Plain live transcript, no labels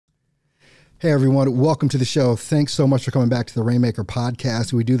Hey everyone, welcome to the show. Thanks so much for coming back to the Rainmaker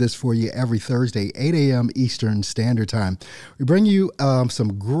podcast. We do this for you every Thursday, 8 a.m. Eastern Standard Time. We bring you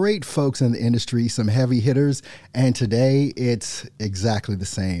some great folks in the industry, some heavy hitters, and today it's exactly the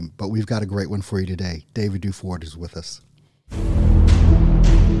same, but we've got a great one for you today. David Duford is with us.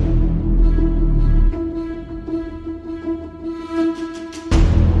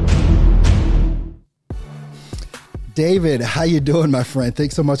 David, how you doing, my friend?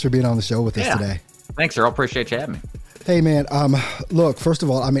 Thanks so much for being on the show with us today. Thanks, Earl. Appreciate you having me. Hey, man. Look, first of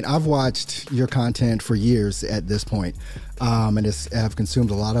all, I've watched your content for years at this point, and have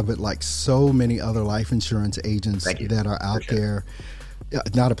consumed a lot of it, like so many other life insurance agents that are out there.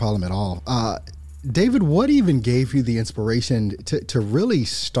 Not a problem at all. David, what even gave you the inspiration to really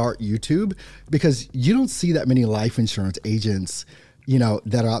start YouTube? Because you don't see that many life insurance agents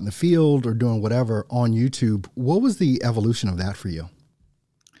that are out in the field or doing whatever on YouTube. What was the evolution of that for you?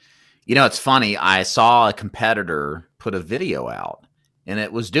 It's funny. I saw a competitor put a video out, and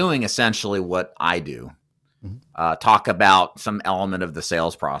it was doing essentially what I do, talk about some element of the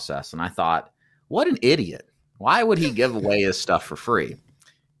sales process. And I thought, what an idiot. Why would he give away his stuff for free?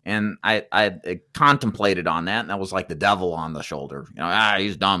 And I contemplated on that, and that was like the devil on the shoulder.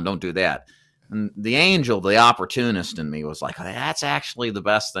 He's dumb. Don't do that. And the angel, the opportunist in me was like, that's actually the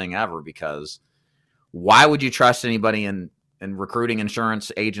best thing ever, because why would you trust anybody in recruiting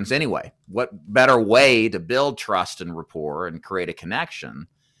insurance agents anyway? What better way to build trust and rapport and create a connection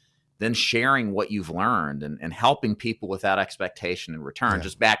than sharing what you've learned and helping people without expectation in return,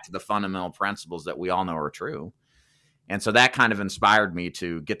 just back to the fundamental principles that we all know are true. And so that kind of inspired me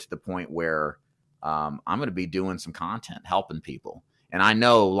to get to the point where I'm going to be doing some content, helping people. And I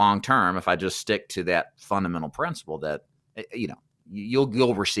know long-term, if I just stick to that fundamental principle, that,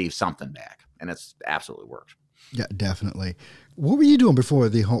 you'll receive something back, and it's absolutely worked. Yeah, definitely. What were you doing before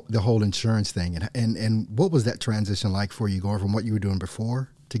the whole insurance thing? And what was that transition like for you, going from what you were doing before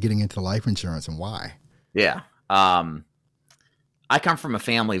to getting into life insurance, and why? Yeah. I come from a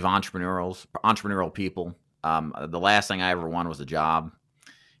family of entrepreneurial people. The last thing I ever wanted was a job.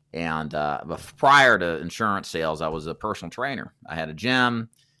 And prior to insurance sales, I was a personal trainer. I had a gym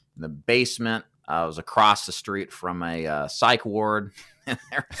in the basement. I was across the street from a psych ward. And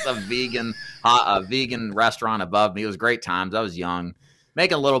there was a vegan restaurant above me. It was great times. I was young,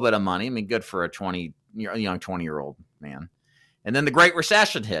 making a little bit of money. Good for a 20-year-old man. And then the Great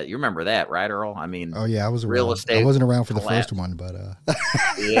Recession hit. You remember that, right, Earl? Oh yeah, I was around. Real estate. I wasn't around for the first one, but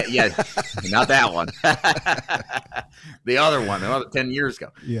yeah, not that one. The other one, 10 years ago.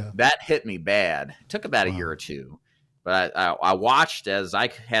 Yeah, that hit me bad. It took about a year or two, but I watched as I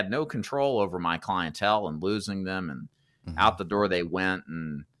had no control over my clientele and losing them, and out the door they went,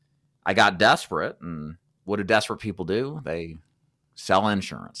 and I got desperate. And what do desperate people do? They sell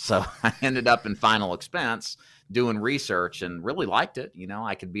insurance. So I ended up in final expense doing research, and really liked it.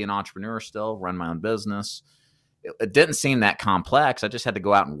 I could be an entrepreneur still, run my own business. It didn't seem that complex. I just had to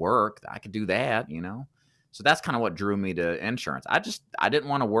go out and work. I could do that, So that's kind of what drew me to insurance. I didn't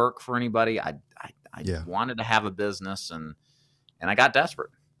want to work for anybody. I wanted to have a business, and I got desperate.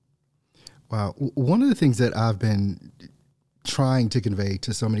 Wow. One of the things that I've been trying to convey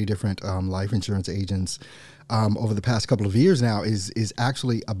to so many different life insurance agents over the past couple of years now is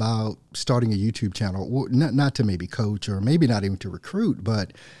actually about starting a YouTube channel, not to maybe coach, or maybe not even to recruit,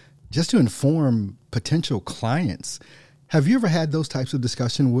 but just to inform potential clients. Have you ever had those types of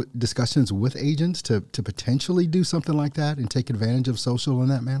discussions with agents to potentially do something like that and take advantage of social in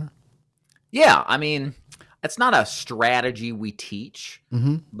that manner? Yeah. It's not a strategy we teach,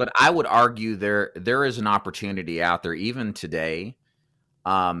 but I would argue there is an opportunity out there even today.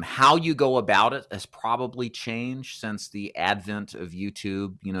 How you go about it has probably changed since the advent of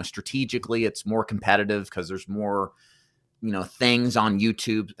YouTube. Strategically, it's more competitive because there's more, things on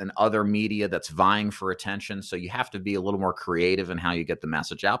YouTube and other media that's vying for attention. So you have to be a little more creative in how you get the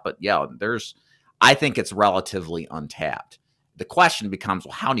message out. But yeah, I think it's relatively untapped. The question becomes,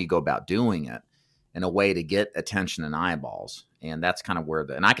 well, how do you go about doing it in a way to get attention and eyeballs? And that's kind of where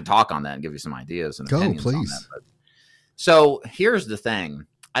and I can talk on that and give you some ideas and opinions on that. But, so here's the thing.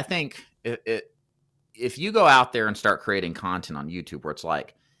 I think if you go out there and start creating content on YouTube where it's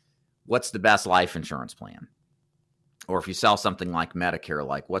like, what's the best life insurance plan? Or if you sell something like Medicare,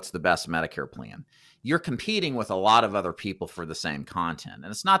 like what's the best Medicare plan? You're competing with a lot of other people for the same content.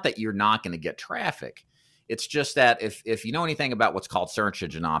 And it's not that you're not going to get traffic. It's just that if you know anything about what's called search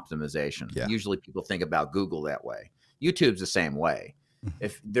engine optimization, usually people think about Google that way. YouTube's the same way.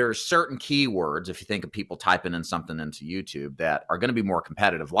 If there's certain keywords, if you think of people typing in something into YouTube that are going to be more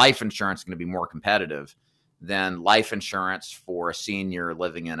competitive, life insurance is going to be more competitive than life insurance for a senior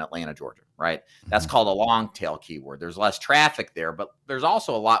living in Atlanta, Georgia, right? That's called a long tail keyword. There's less traffic there, but there's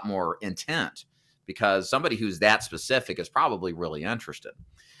also a lot more intent because somebody who's that specific is probably really interested.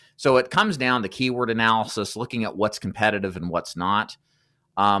 So it comes down to keyword analysis, looking at what's competitive and what's not.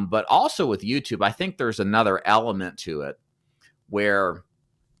 But also with YouTube, I think there's another element to it where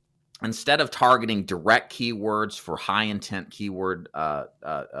instead of targeting direct keywords for high intent keyword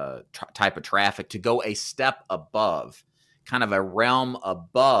type of traffic, to go a step above, kind of a realm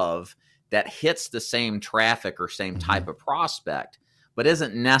above that hits the same traffic or same type of prospect, but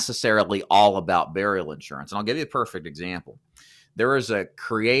isn't necessarily all about burial insurance. And I'll give you a perfect example. There is a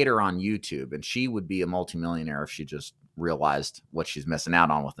creator on YouTube, and she would be a multimillionaire if she just realized what she's missing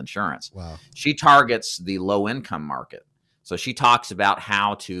out on with insurance. Wow. She targets the low income market. So she talks about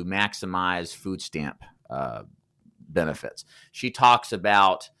how to maximize food stamp benefits. She talks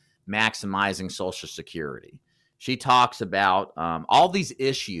about maximizing Social Security. She talks about all these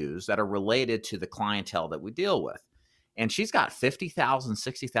issues that are related to the clientele that we deal with. And she's got 50,000,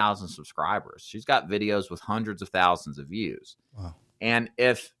 60,000 subscribers. She's got videos with hundreds of thousands of views. Wow. And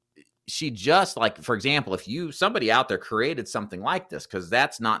if she just, like, for example, if somebody out there created something like this, because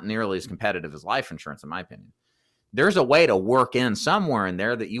that's not nearly as competitive as life insurance, in my opinion, there's a way to work in somewhere in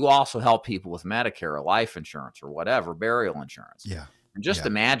there that you also help people with Medicare or life insurance or whatever, burial insurance. Yeah. And just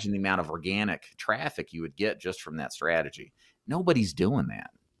imagine the amount of organic traffic you would get just from that strategy. Nobody's doing that.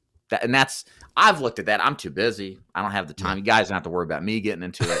 I've looked at that. I'm too busy. I don't have the time. You guys don't have to worry about me getting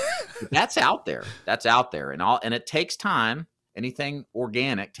into it. But that's out there. That's out there. And it takes time. Anything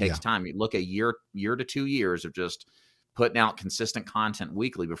organic takes time. You look a year to 2 years of just putting out consistent content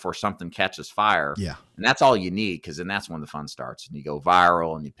weekly before something catches fire. Yeah. And that's all you need, because then that's when the fun starts and you go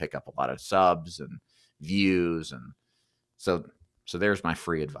viral and you pick up a lot of subs and views. And so there's my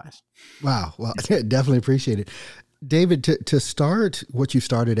free advice. Wow. Well, definitely appreciate it. David, to start what you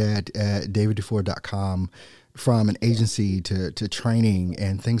started at davidduford.com, from an agency to training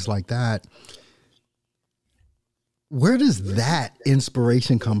and things like that, where does that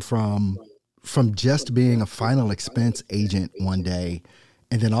inspiration come from just being a final expense agent one day,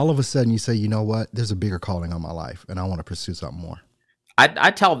 and then all of a sudden you say, you know what, there's a bigger calling on my life and I want to pursue something more?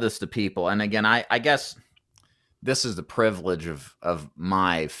 I tell this to people, and again, I guess this is the privilege of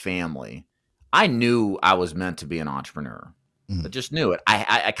my family. I knew I was meant to be an entrepreneur. I just knew it.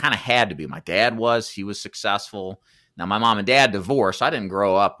 I kind of had to be. My dad he was successful. Now, my mom and dad divorced. So I didn't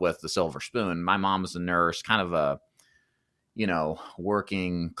grow up with the silver spoon. My mom was a nurse, kind of a,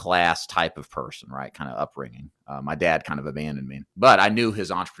 working class type of person, right? Kind of upbringing. My dad kind of abandoned me, but I knew his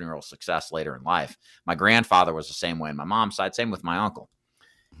entrepreneurial success later in life. My grandfather was the same way on my mom's side, same with my uncle.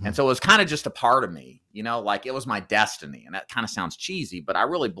 And so it was kind of just a part of me, like it was my destiny. And that kind of sounds cheesy, but I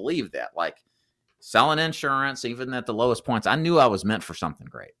really believe that, like, selling insurance, even at the lowest points, I knew I was meant for something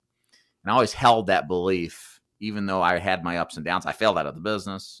great. And I always held that belief, even though I had my ups and downs. I failed out of the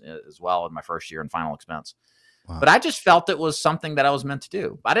business as well in my first year in final expense. Wow. But I just felt it was something that I was meant to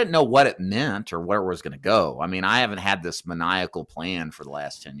do. I didn't know what it meant or where it was going to go. I mean, I haven't had this maniacal plan for the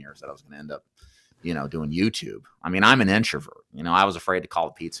last 10 years that I was going to end up, doing YouTube. I mean, I'm an introvert. I was afraid to call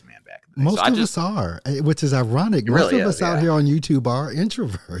the pizza man back in the day. Most of us are, which is ironic. Most of us out here on YouTube are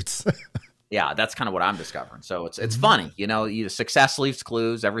introverts. Yeah, that's kind of what I'm discovering. So it's funny, success leaves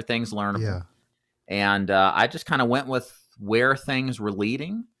clues. Everything's learnable. Yeah. And I just kind of went with where things were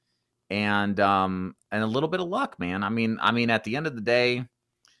leading, and a little bit of luck, man. I mean, at the end of the day,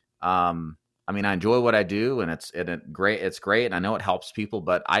 I enjoy what I do, and it's great, and I know it helps people.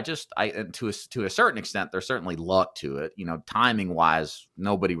 But to a certain extent, there's certainly luck to it. Timing wise,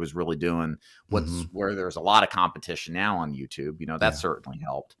 nobody was really doing where there's a lot of competition now on YouTube. That certainly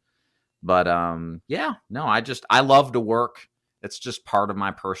helped. But I love to work. It's just part of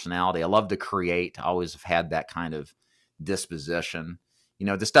my personality. I love to create. I always have had that kind of disposition.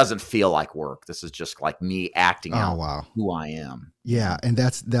 This doesn't feel like work. This is just like me acting out who I am. Yeah, and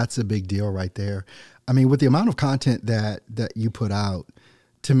that's a big deal right there. I mean, with the amount of content that you put out,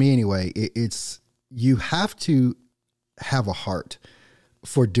 to me anyway, it's you have to have a heart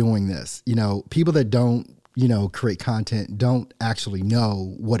for doing this. People that don't create content don't actually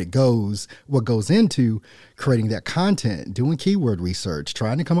know what goes into creating that content, doing keyword research,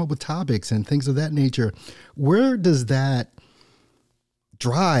 trying to come up with topics and things of that nature. Where does that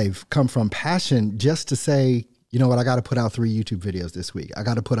drive come from? Passion just to say, you know what, I got to put out 3 YouTube videos this week. I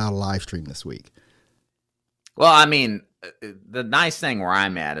got to put out a live stream this week. Well, I mean, the nice thing where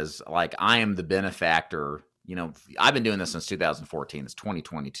I'm at is, like, I am the benefactor. I've been doing this since 2014. It's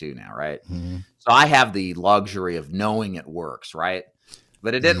 2022 now, right? Mm-hmm. So I have the luxury of knowing it works, right?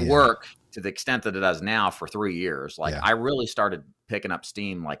 But it didn't work to the extent that it does now for 3 years. Like I really started picking up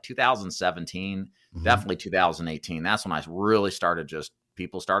steam like 2017, definitely 2018. That's when I really started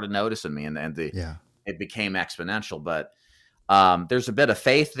people started noticing me and it became exponential. But there's a bit of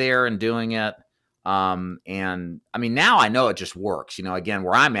faith there in doing it. And I mean, now I know it just works, again,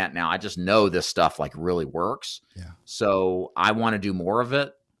 where I'm at now, I just know this stuff like really works. Yeah. So I want to do more of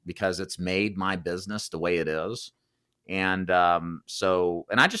it because it's made my business the way it is. And and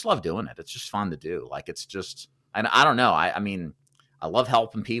I just love doing it. It's just fun to do. Like, it's just, and I don't know. I mean, I love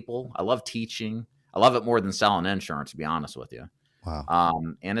helping people. I love teaching. I love it more than selling insurance, to be honest with you. Wow.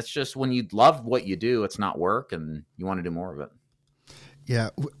 And it's just when you love what you do, it's not work and you want to do more of it.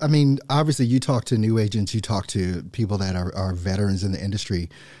 Yeah. I mean, obviously you talk to new agents, you talk to people that are veterans in the industry,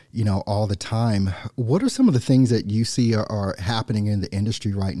 all the time. What are some of the things that you see are happening in the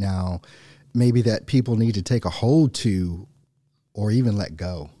industry right now, maybe that people need to take a hold to or even let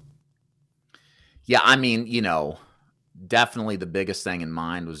go? Yeah. I mean, definitely the biggest thing in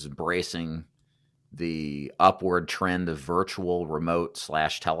mind was embracing the upward trend of virtual, remote /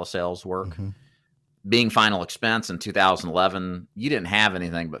 telesales work. Mm-hmm. Being final expense in 2011, you didn't have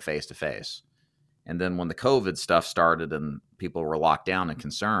anything but face-to-face. And then when the COVID stuff started and people were locked down and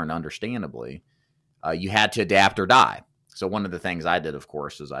concerned, understandably, you had to adapt or die. So one of the things I did, of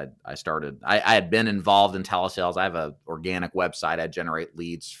course, is I had been involved in telesales. I have an organic website. I generate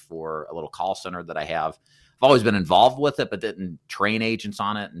leads for a little call center that I have. I've always been involved with it, but didn't train agents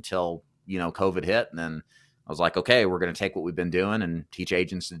on it until, COVID hit. And then I was like, okay, we're going to take what we've been doing and teach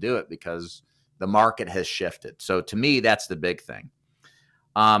agents to do it because the market has shifted. So to me, that's the big thing.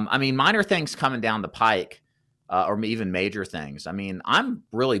 I mean, minor things coming down the pike, or even major things. I mean, I'm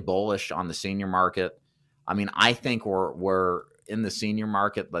really bullish on the senior market. I mean, I think we're in the senior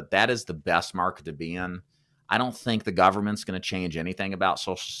market, but that is the best market to be in. I don't think the government's going to change anything about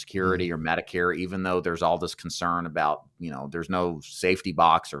Social Security or Medicare, even though there's all this concern about, there's no safety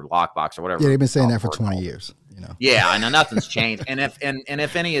box or lockbox or whatever. Yeah, they've been saying that for 20 years. Yeah, I know nothing's changed. And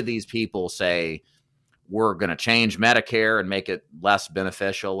if any of these people say we're going to change Medicare and make it less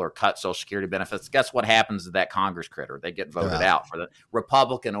beneficial or cut Social Security benefits, guess what happens to that Congress critter? They get voted out for the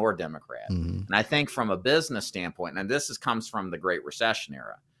Republican or Democrat. Mm-hmm. And I think from a business standpoint, and this comes from the Great Recession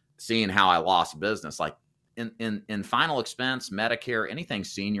era, seeing how I lost business, like in final expense, Medicare, anything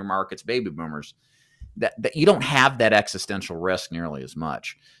senior markets, baby boomers, that you don't have that existential risk nearly as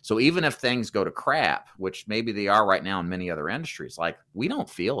much. So even if things go to crap, which maybe they are right now in many other industries, like we don't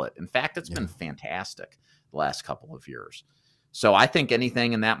feel it. In fact, it's been fantastic the last couple of years. So I think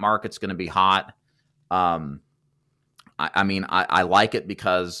anything in that market's going to be hot. I mean, I like it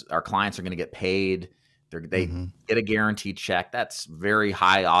because our clients are going to get paid. They get a guaranteed check. That's very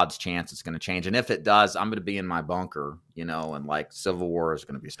high odds chance it's going to change. And if it does, I'm going to be in my bunker, and like civil war is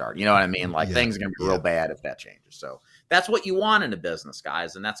going to be starting. You know what I mean? Like things are going to be real bad if that changes. So that's what you want in a business,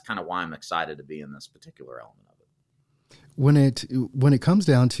 guys. And that's kind of why I'm excited to be in this particular element of it. When it comes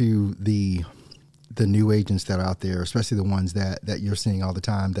down to the new agents that are out there, especially the ones that you're seeing all the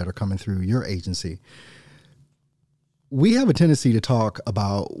time that are coming through your agency, we have a tendency to talk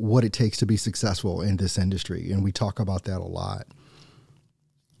about what it takes to be successful in this industry, and we talk about that a lot.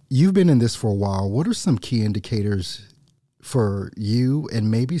 You've been in this for a while. What are some key indicators for you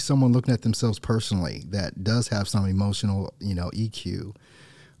and maybe someone looking at themselves personally that does have some emotional, EQ?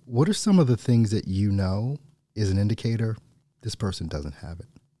 What are some of the things that is an indicator this person doesn't have it?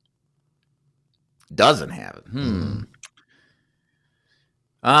 Doesn't have it? Mm-hmm.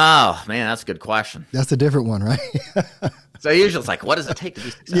 Oh, man, that's a good question. That's a different one, right? So usually it's like, what does it take to be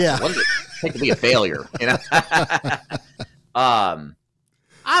successful? Yeah. What does it take to be a failure? I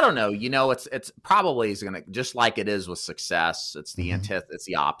don't know. It's probably is going to, just like it is with success. It's the it's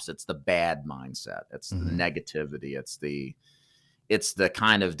the opposite. It's the bad mindset. It's the negativity. It's the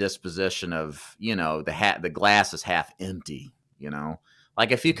kind of disposition of, the glass is half empty,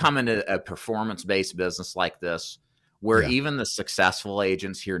 like if you come into a performance-based business like this, where even the successful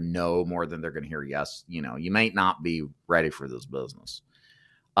agents hear no more than they're going to hear yes, you may not be ready for this business.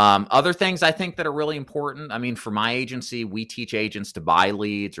 Other things I think that are really important. I mean, for my agency, we teach agents to buy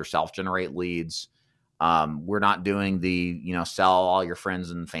leads or self-generate leads. We're not doing the, sell all your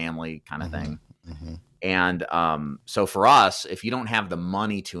friends and family kind of thing. Mm-hmm. And so for us, if you don't have the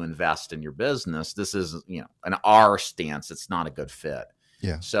money to invest in your business, this is, an R stance. It's not a good fit.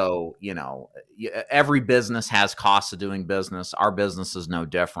 Yeah. So, every business has costs of doing business. Our business is no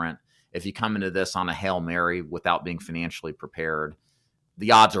different. If you come into this on a Hail Mary without being financially prepared,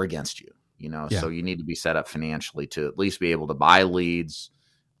 the odds are against you, so you need to be set up financially to at least be able to buy leads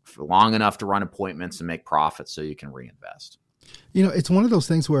for long enough to run appointments and make profits so you can reinvest. You know, it's one of those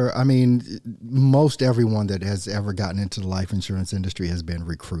things where, I mean, most everyone that has ever gotten into the life insurance industry has been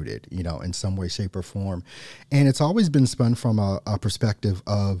recruited, you know, in some way, shape, or form. And it's always been spun from a perspective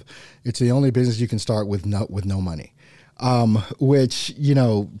of it's the only business you can start with no money. Which, you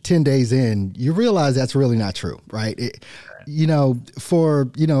know, 10 days in, you realize that's really not true, right? You know,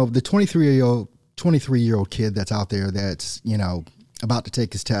 for, you know, the 23-year-old kid that's out there that's, you know, about to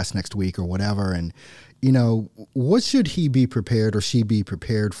take his test next week or whatever, and you know, what should he be prepared or she be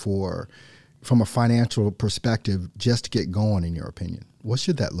prepared for from a financial perspective just to get going, in your opinion? What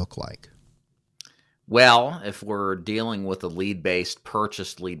should that look like? Well, if we're dealing with a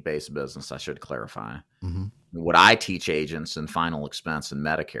purchased lead-based business, I should clarify. Mm-hmm. What I teach agents in final expense and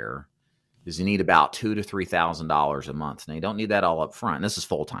Medicare is you need about $2,000 to $3,000 a month. Now, you don't need that all up front. This is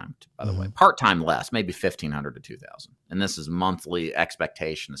full-time, by the way. Part-time less, maybe $1,500 to $2,000. And this is monthly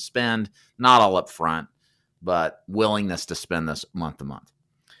expectation to spend, not all up front, but willingness to spend this month to month.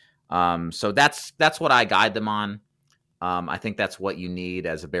 So that's what I guide them on. I think that's what you need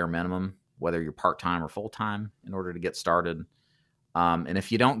as a bare minimum, whether you're part-time or full-time, in order to get started. And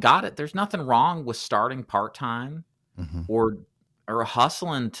if you don't got it, there's nothing wrong with starting part-time or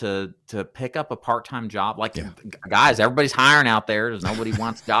hustling to pick up a part-time job. Like, guys, everybody's hiring out there. There's nobody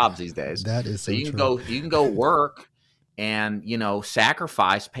wants jobs these days. That is so you can true. You can go work and, you know,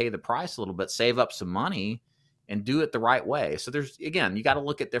 sacrifice, pay the price a little bit, save up some money, and do it the right way. So again, you got to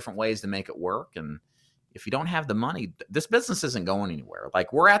look at different ways to make it work. And if you don't have the money, this business isn't going anywhere.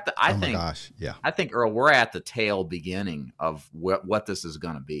 Like, we're at the, I think, Earl, we're at the tail beginning of what this is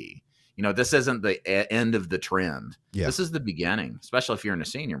going to be. You know, this isn't the end of the trend. Yeah. This is the beginning, especially if you're in the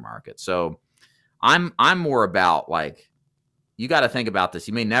senior market. So I'm more about, like, you got to think about this.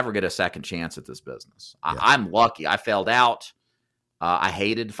 You may never get a second chance at this business. Yeah. I'm lucky. I failed out. I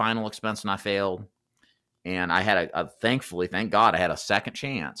hated final expense when I failed. And I had thankfully, thank God, I had a second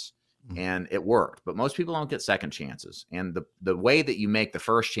chance and it worked. But most people don't get second chances. And the way that you make the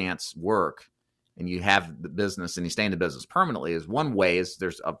first chance work and you have the business and you stay in the business permanently is one way. Is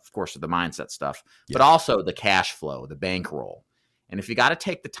there's, of course, the mindset stuff, but also the cash flow, the bankroll. And if you got to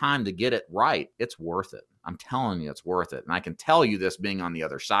take the time to get it right, it's worth it. I'm telling you, it's worth it. And I can tell you this, being on the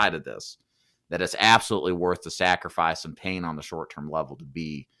other side of this, that it's absolutely worth the sacrifice and pain on the short-term level to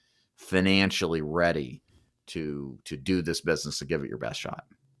be financially ready to do this business, to give it your best shot.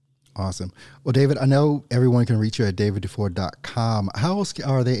 Awesome. Well, David, I know everyone can reach you at davidduford.com. How else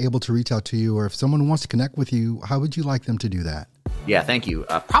are they able to reach out to you? Or if someone wants to connect with you, how would you like them to do that? Yeah, thank you.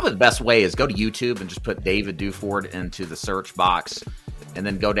 Probably the best way is go to YouTube and just put David Duford into the search box and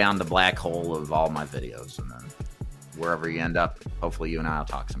then go down the black hole of all my videos. And then wherever you end up, hopefully you and I will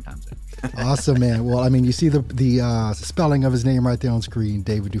talk sometime soon. Awesome, man. Well, I mean, you see the spelling of his name right there on screen,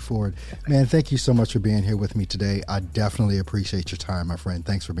 David Duford. Man, thank you so much for being here with me today. I definitely appreciate your time, my friend.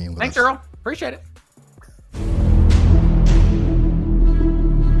 Thanks for being with us. Thanks, Earl. Appreciate it.